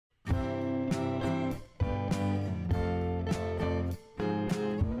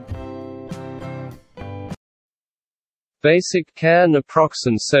Basic Care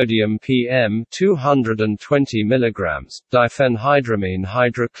Naproxen Sodium PM 220 mg, Diphenhydramine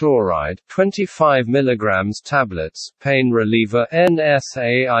Hydrochloride 25 mg tablets, pain reliever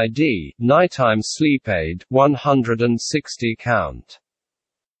NSAID, nighttime sleep aid 160 count.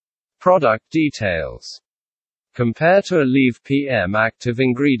 Product details. Compare to Aleve PM. Active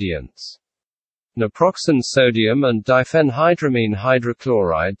ingredients: Naproxen sodium and diphenhydramine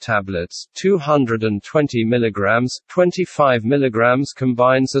hydrochloride tablets, 220 mg, 25 mg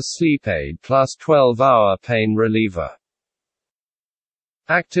combines a sleep aid plus 12-hour pain reliever.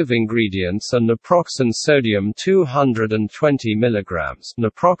 Active ingredients are Naproxen sodium 220 mg,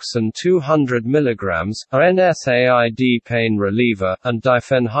 Naproxen 200 mg, a NSAID pain reliever, and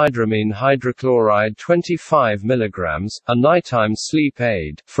diphenhydramine hydrochloride 25 mg, a nighttime sleep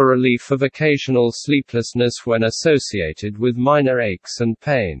aid, for relief of occasional sleeplessness when associated with minor aches and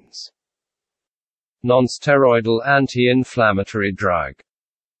pains. Nonsteroidal anti-inflammatory drug.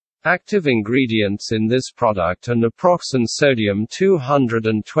 Active ingredients in this product are Naproxen sodium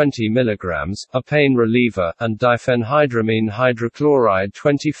 220 mg, a pain reliever, and diphenhydramine hydrochloride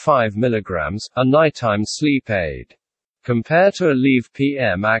 25 mg, a nighttime sleep aid. Compare to Aleve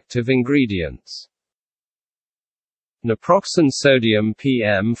PM. Active ingredients: Naproxen sodium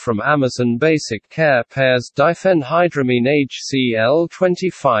PM from Amazon. Basic Care pairs diphenhydramine HCl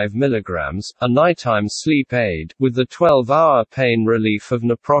 25 mg, a nighttime sleep aid, with the 12-hour pain relief of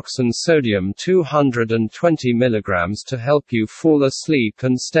Naproxen sodium 220 mg to help you fall asleep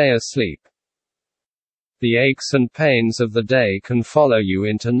and stay asleep. The aches and pains of the day can follow you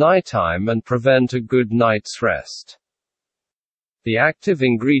into nighttime and prevent a good night's rest. The active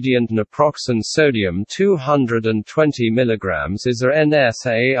ingredient Naproxen sodium 220 mg is a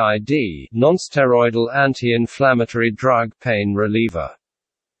NSAID, nonsteroidal anti-inflammatory drug pain reliever.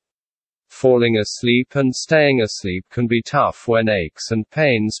 Falling asleep and staying asleep can be tough when aches and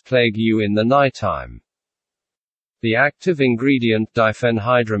pains plague you in the nighttime. The active ingredient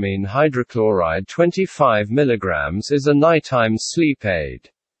diphenhydramine hydrochloride 25 mg is a nighttime sleep aid.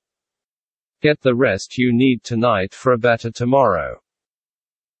 Get the rest you need tonight for a better tomorrow.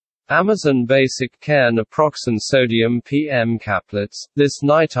 Amazon. Basic Care Naproxen sodium PM caplets. This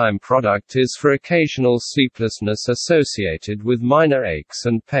nighttime product is for occasional sleeplessness associated with minor aches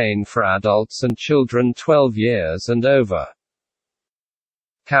and pain for adults and children 12 years and over.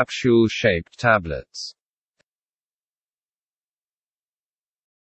 Capsule-shaped tablets.